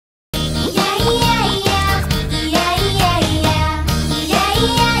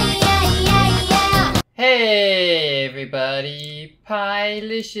everybody,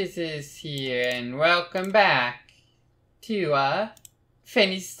 Pielicious is here, and welcome back to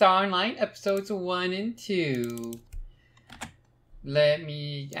Phantasy Star Online episodes 1 and 2. Let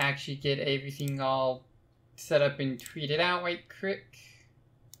me actually get everything all set up and tweeted out right quick.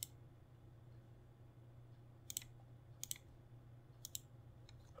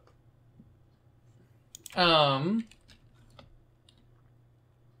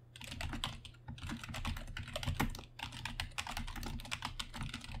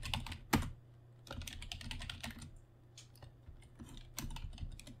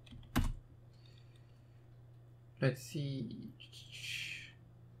 Let's see.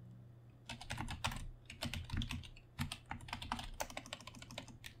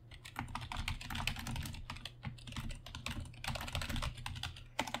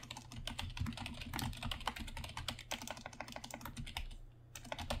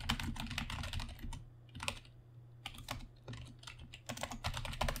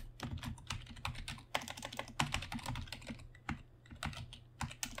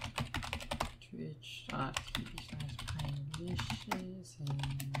 Twitch.tv/Pielicious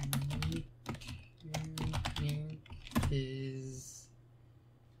and link is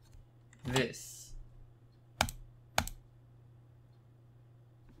this.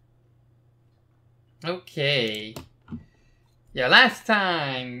 Okay. Yeah, last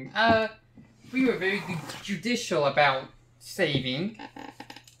time, we were very judicial about saving.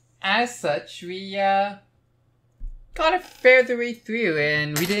 As such, we, got a fair way through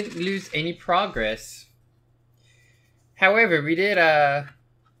and we didn't lose any progress. However, we did,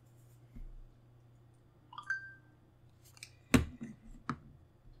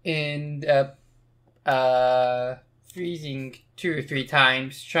 end up, freezing 2 or 3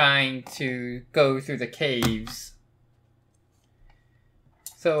 times trying to go through the caves.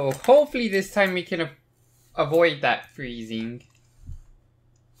 So hopefully this time we can avoid that freezing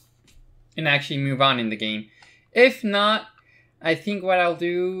and actually move on in the game. If not, I think what I'll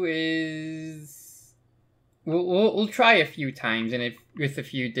do is we'll try a few times and with a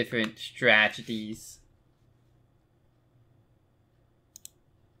few different strategies.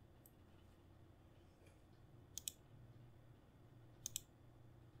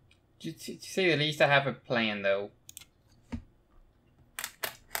 To say the least, I have a plan though.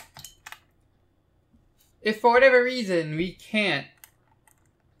 If for whatever reason we can't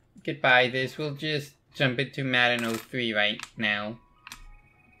get by this, we'll just jump into Madden 03 right now.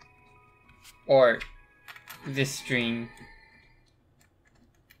 Or this stream.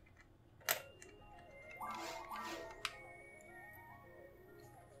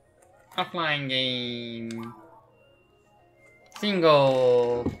 Offline game.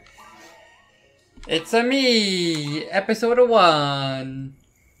 Single. It's a me, episode 1.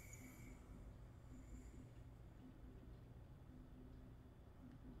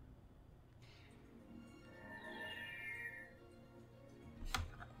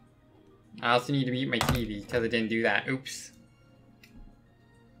 I also need to mute my TV because I didn't do that. Oops.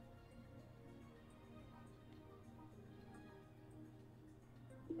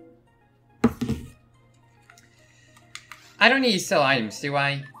 I don't need to sell items, do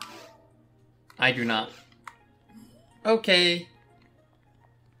I? I do not. Okay.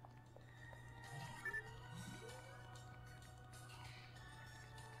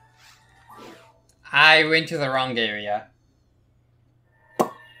 I went to the wrong area.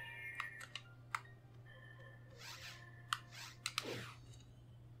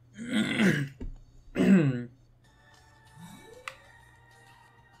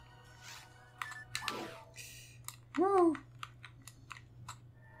 Woo.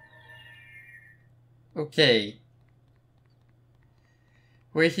 Okay.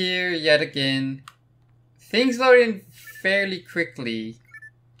 We're here yet again. Things load in fairly quickly.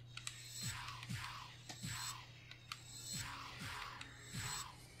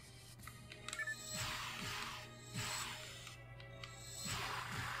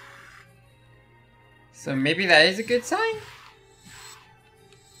 So maybe that is a good sign?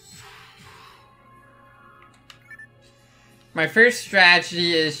 My first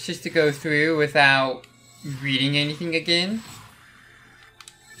strategy is just to go through without reading anything again.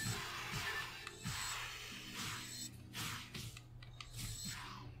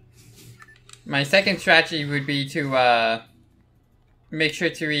 My second strategy would be to make sure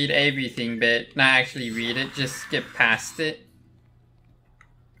to read everything, but not actually read it, just skip past it.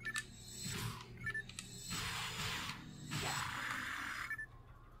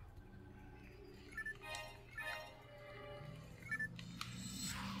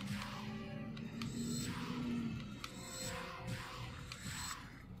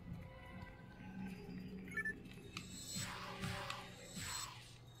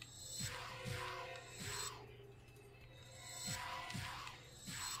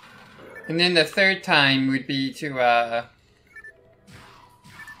 And then the third time would be to,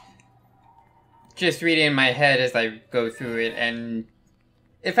 just read it in my head as I go through it, and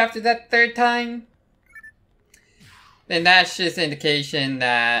if after that third time, then that's just an indication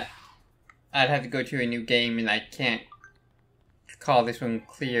that I'd have to go to a new game and I can't call this one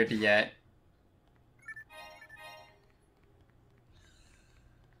cleared yet.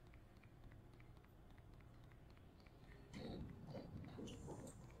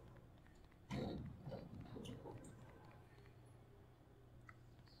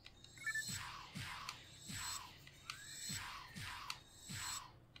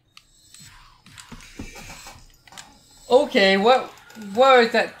 Okay, what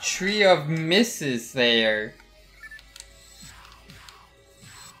was that tree of misses there?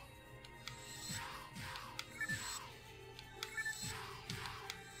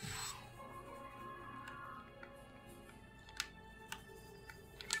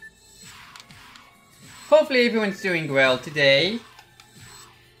 Hopefully everyone's doing well today.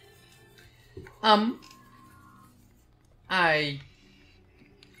 I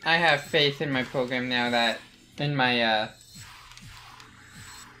have faith in my program now that in my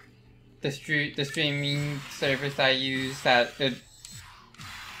the streaming service I use, that it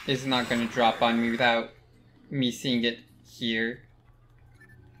is not gonna drop on me without me seeing it here.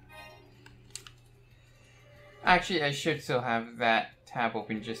 Actually, I should still have that tab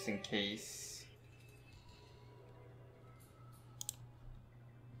open just in case.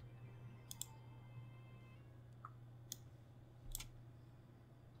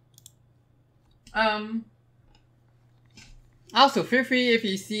 Also, feel free if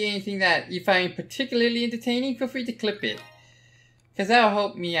you see anything that you find particularly entertaining, feel free to clip it. Because that'll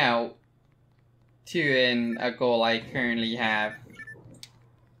help me out, too, in a goal I currently have.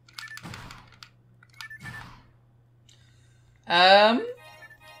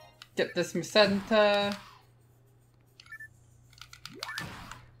 Get this Macenta.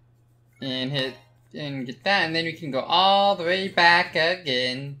 And get that, and then we can go all the way back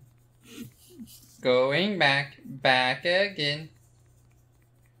again. Going back again.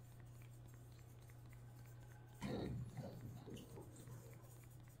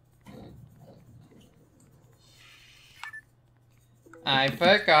 I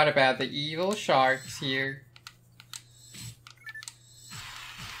forgot about the evil sharks here.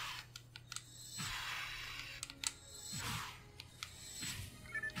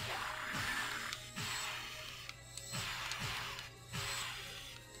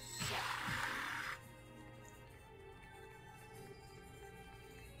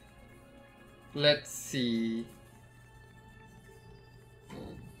 Let's see.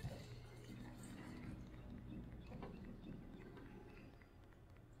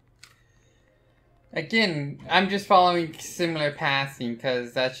 Again, I'm just following similar pathing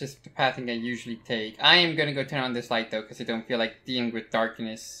because that's just the pathing I usually take. I am gonna go turn on this light though because I don't feel like dealing with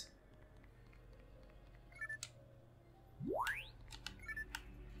darkness.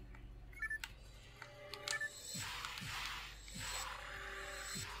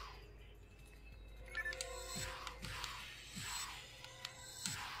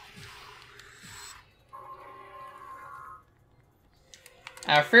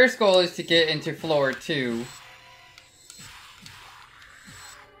 Our first goal is to get into floor 2.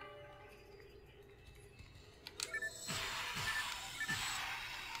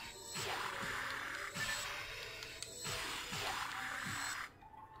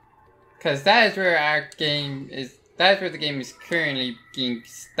 Because that is where our game is, that's where the game is currently being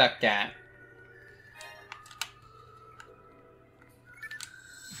stuck at.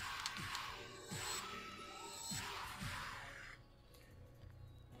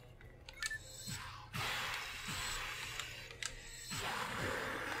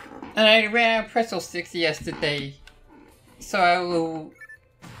 And I ran out of pretzel sticks yesterday, so I will,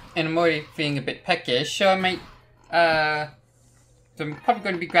 and I'm already feeling a bit peckish, so I might, so I'm probably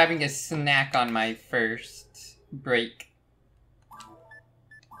going to be grabbing a snack on my first break.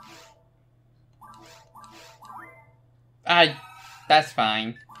 That's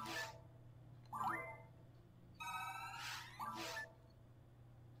fine.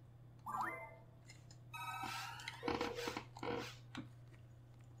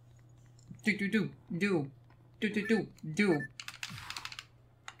 Do.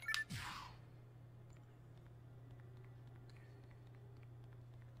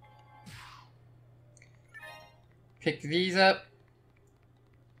 Pick these up.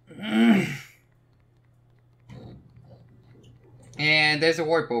 And there's a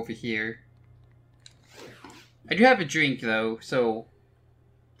warp over here. I do have a drink though, so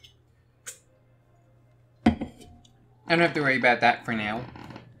I don't have to worry about that for now.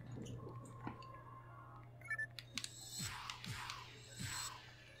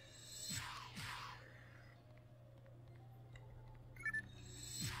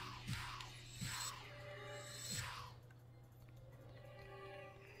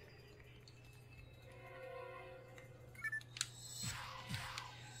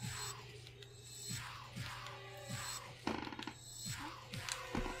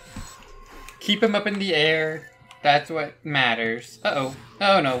 Keep him up in the air. That's what matters. Uh-oh.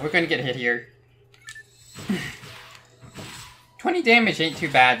 Oh no, we're gonna get hit here. 20 damage ain't too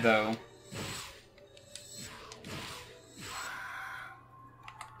bad, though.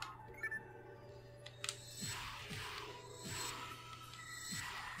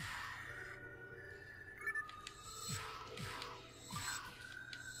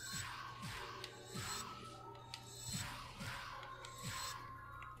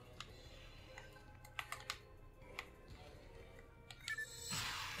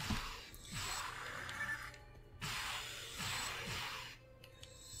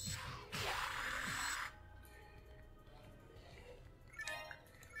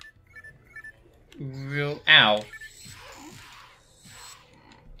 Ow.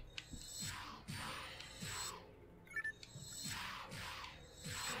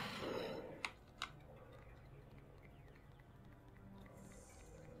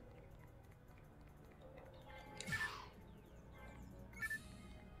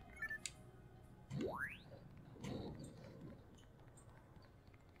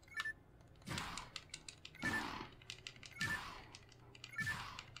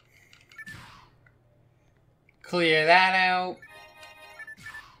 Clear that out.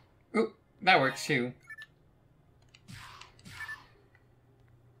 Oop, that works too.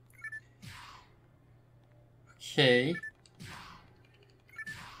 Okay.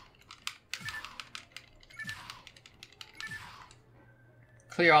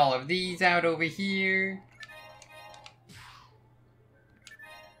 Clear all of these out over here.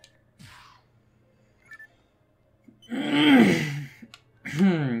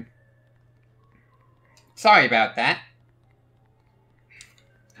 Sorry about that.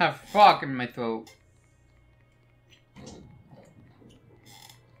 Have frog in my throat.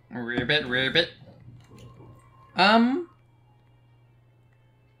 Ribbit, ribbit.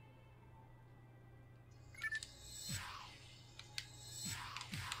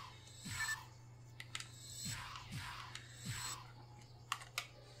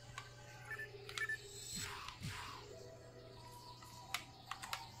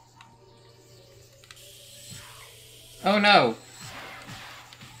 Oh no.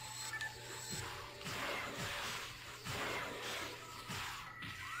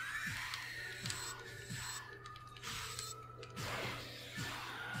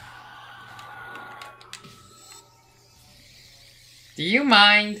 Do you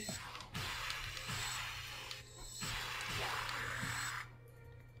mind?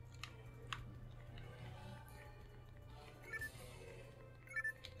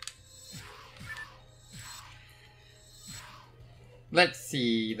 Let's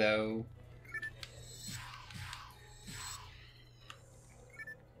see, though.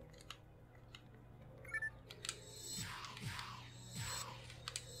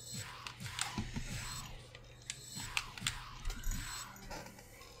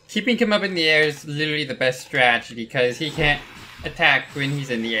 Keeping him up in the air is literally the best strategy, because he can't attack when he's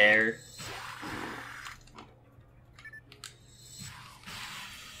in the air.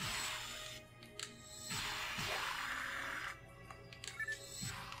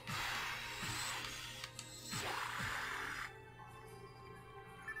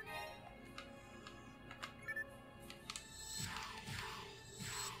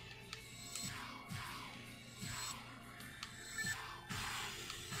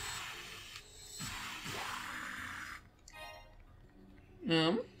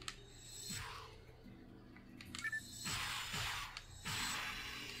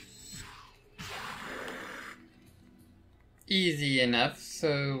 Easy enough,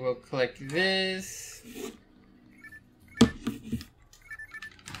 so we'll collect this.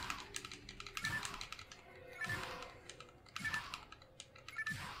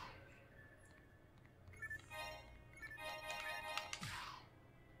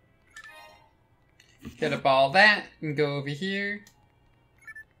 Get up all that and go over here.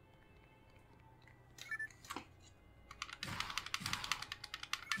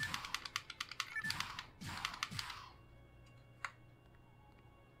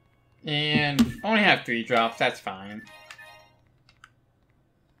 And only have 3 drops, that's fine.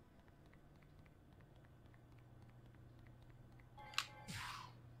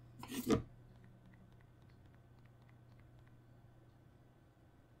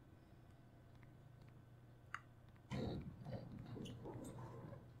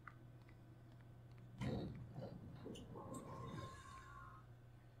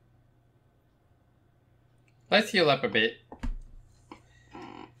 Let's heal up a bit.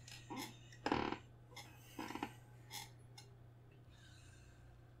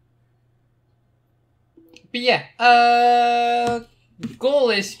 But yeah, goal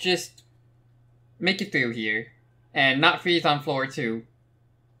is just make it through here. And not freeze on floor 2.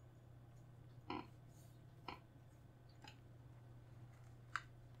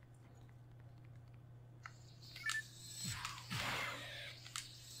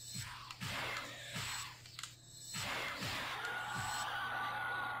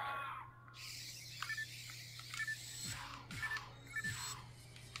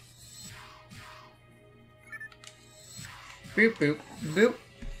 Boop, boop, boop.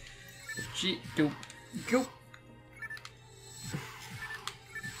 G, doop, goop.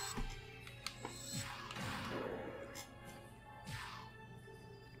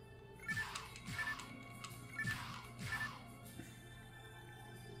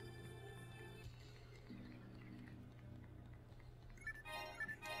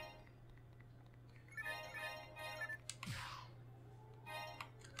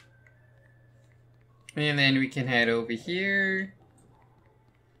 And then we can head over here.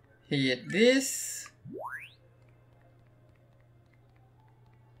 Hit this.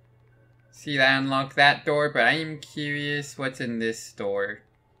 See, that unlocked that door, but I am curious what's in this door.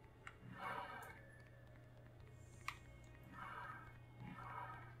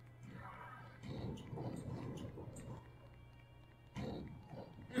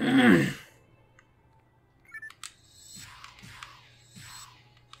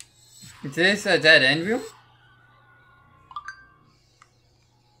 Is this a dead end room?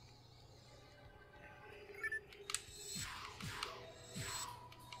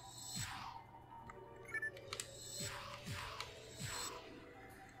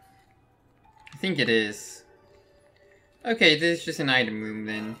 I think it is. Okay, this is just an item room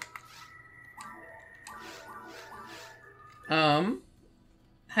then.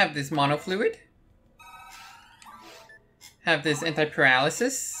 Have this monofluid. Have this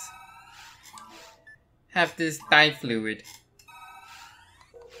anti-paralysis. Have this dye fluid.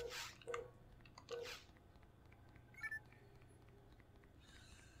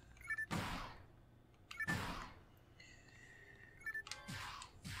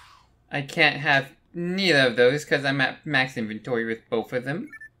 I can't have neither of those because I'm at max inventory with both of them.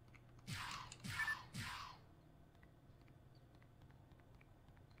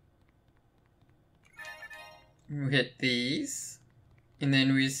 We'll hit these. And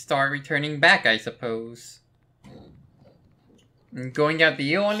then we start returning back, I suppose. And going out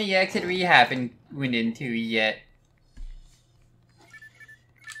the only exit we haven't went into yet.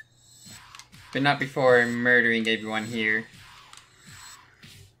 But not before murdering everyone here.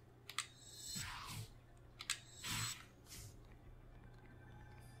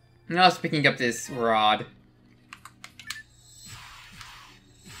 And also picking up this rod.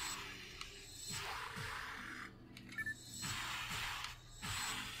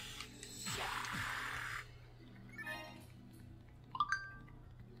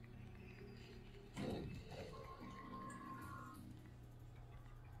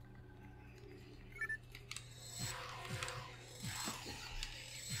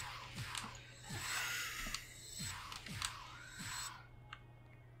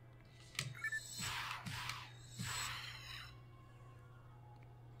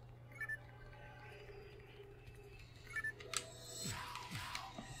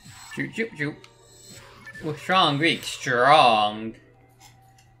 Shoot, shoot, shoot. Well, strong Greek, strong.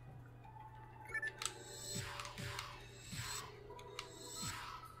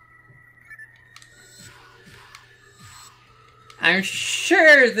 I'm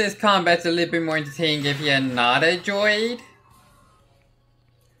sure this combat's a little bit more entertaining if you're not a droid.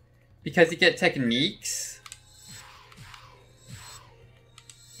 Because you get techniques.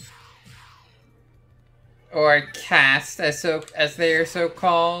 Or cast, as they are so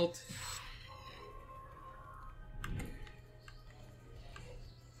called.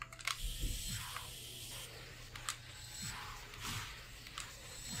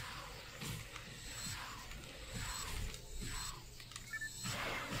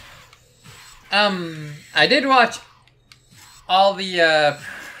 I did watch all the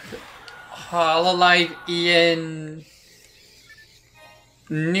Hololive Ian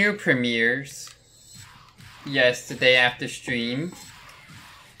new premieres yesterday after stream.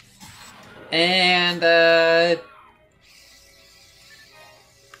 And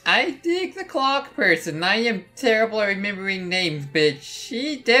I dig the clock person. I am terrible at remembering names, but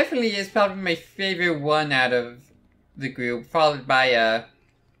she definitely is probably my favorite one out of the group, followed by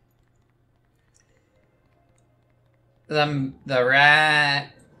the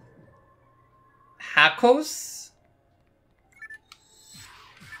rat Hakos.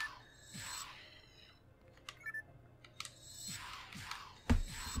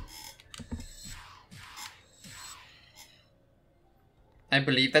 I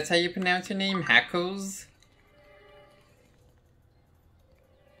believe that's how you pronounce her name, Hackles.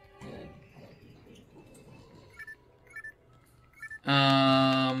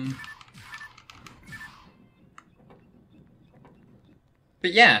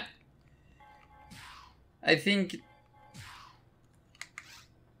 But yeah, I think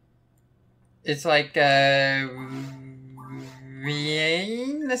it's like Rian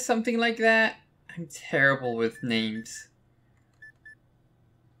or something like that. I'm terrible with names.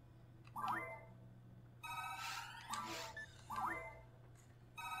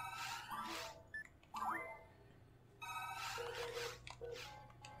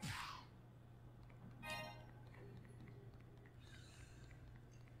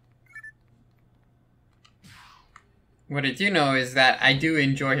 What I do know is that I do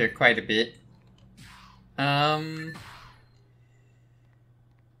enjoy her quite a bit.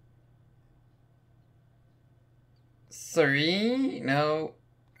 Sorry? No,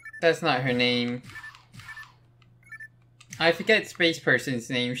 that's not her name. I forget Space Person's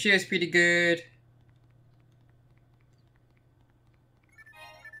name. She was pretty good.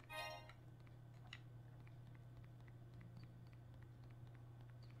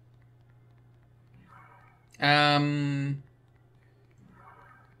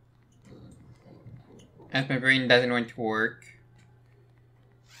 As my brain doesn't want to work.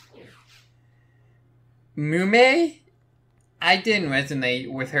 Mume? I didn't resonate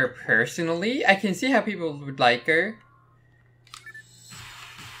with her personally. I can see how people would like her.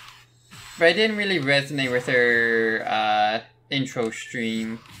 But I didn't really resonate with her intro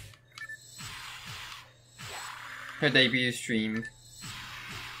stream. Her debut stream.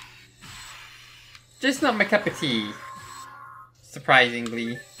 Just not my cup of tea.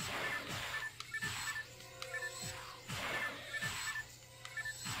 Surprisingly.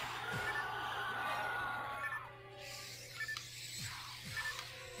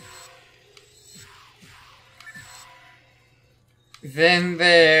 Then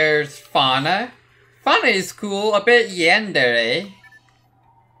there's Fauna. Fauna is cool, a bit yandere.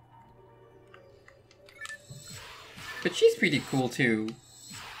 But she's pretty cool too.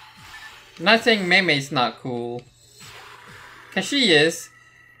 I'm not saying Mei's not cool. Cause she is.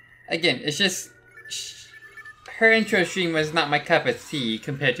 Again, it's just... her intro stream was not my cup of tea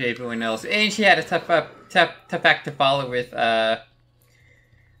compared to everyone else. And she had a tough act to follow with,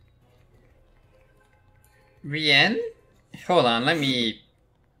 Rian? Hold on, let me...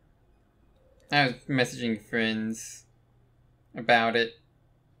 I was messaging friends about it.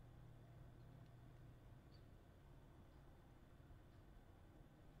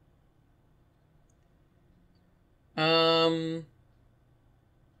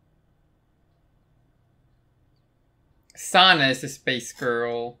 Sana is the space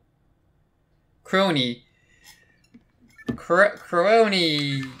girl. Crony.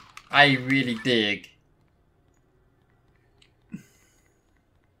 Crony, I really dig.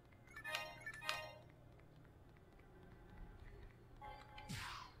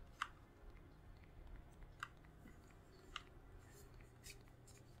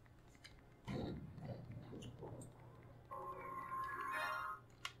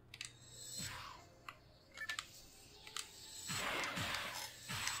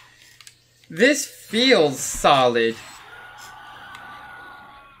 This feels solid.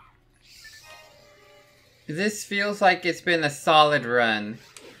 This feels like it's been a solid run.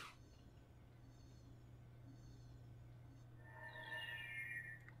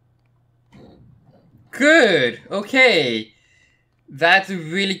 Good! Okay. That's a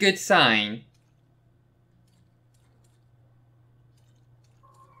really good sign.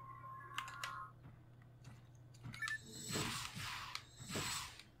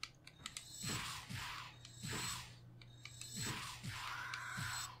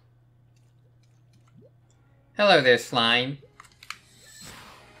 Hello there, slime.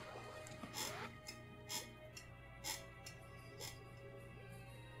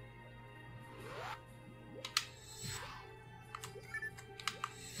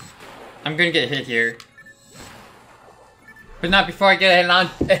 I'm gonna get hit here. But not before I get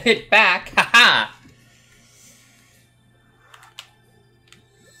a hit back. Haha!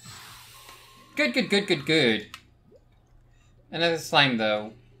 Good, good, good, good, good. Another slime,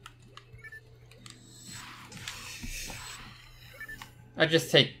 though. I'll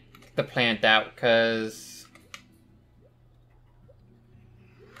just take the plant out, because...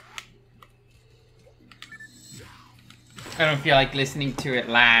 I don't feel like listening to it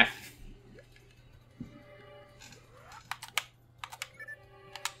laugh.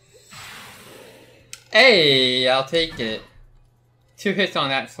 Hey, I'll take it. 2 hits on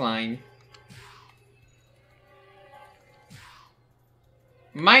that slime.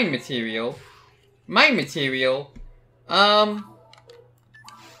 Mine material. Mine material.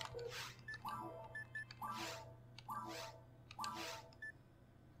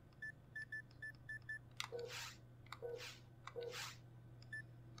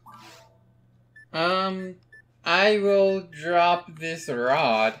 I will drop this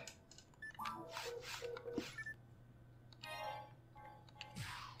rod.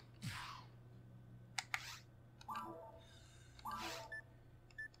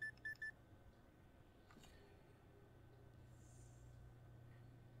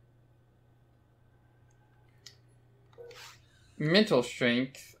 Mental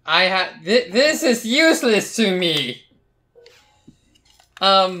strength. I have. This is useless to me.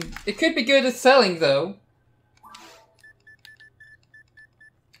 It could be good at selling though.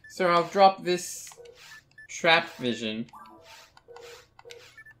 So I'll drop this trap vision.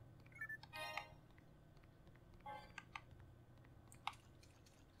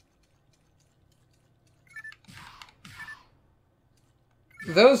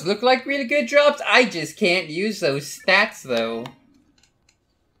 Those look like really good drops. I just can't use those stats though.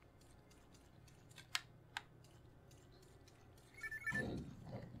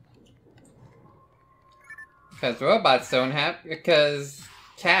 Because robots don't have... Because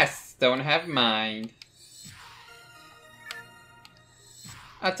casts don't have mind.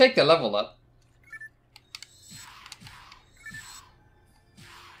 I'll take the level up.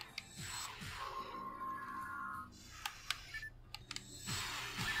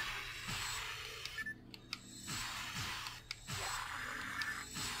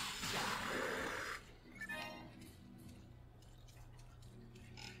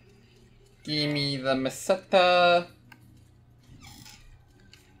 Give me the Masetta.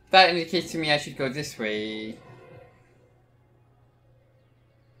 That indicates to me I should go this way.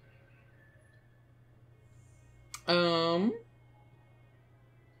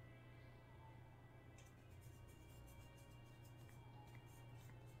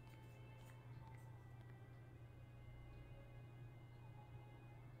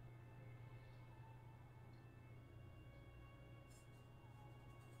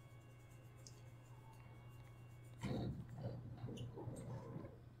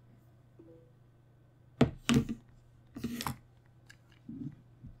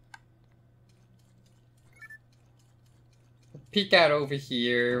 Peek out over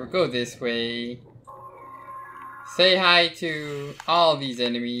here. We'll go this way. Say hi to all these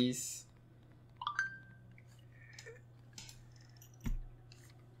enemies.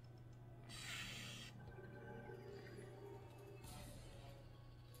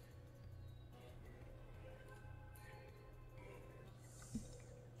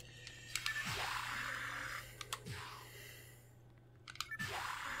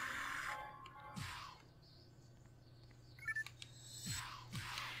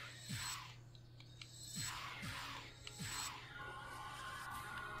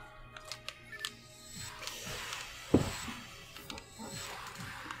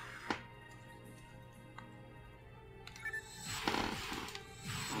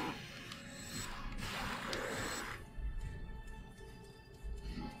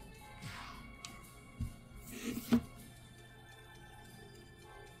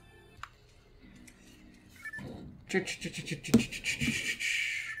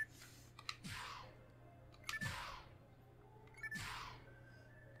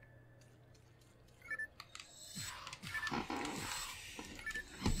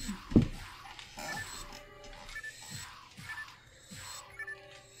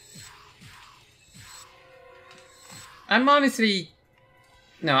 I'm honestly...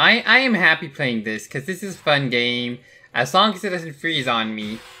 No, I am happy playing this, because this is a fun game, as long as it doesn't freeze on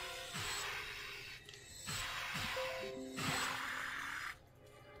me.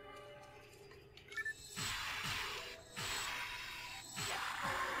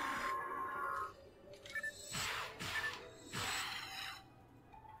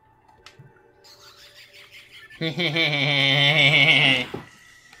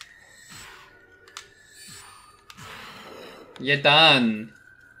 You're done.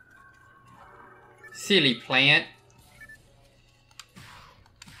 Silly plant.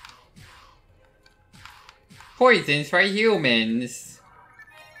 Poisons for humans.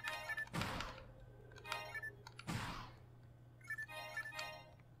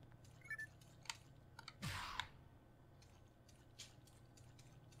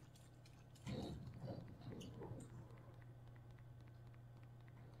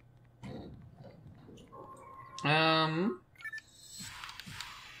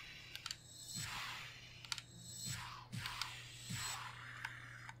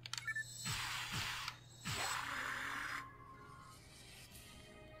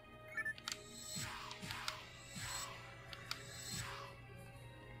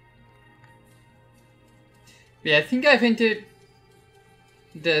 Yeah, I think I've entered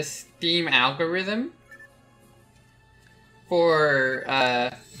the Steam algorithm for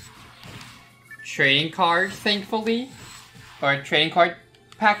trading cards, thankfully. Or trading card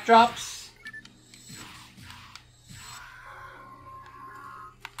pack drops.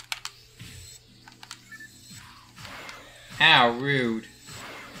 Ow, rude.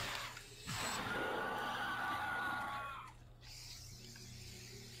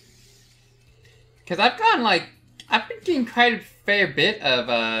 Because I've gotten like, I've been getting quite a fair bit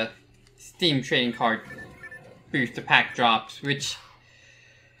of Steam trading card booster pack drops, which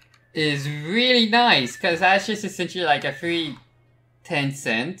is really nice, because that's just essentially like a free 10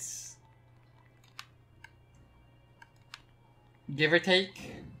 cents. Give or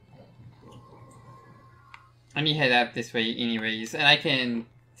take. I need to head out this way anyways, and I can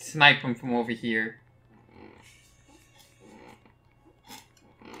snipe them from over here.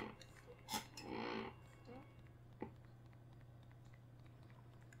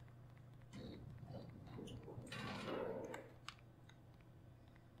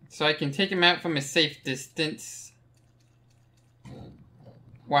 So I can take him out from a safe distance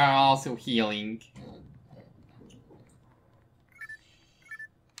while also healing.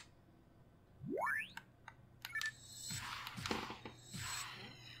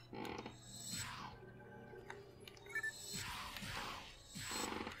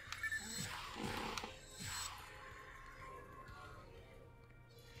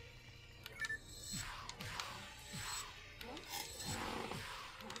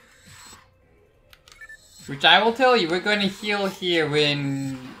 Which I will tell you, we're going to heal here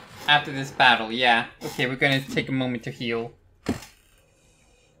after this battle, yeah. Okay, we're going to take a moment to heal.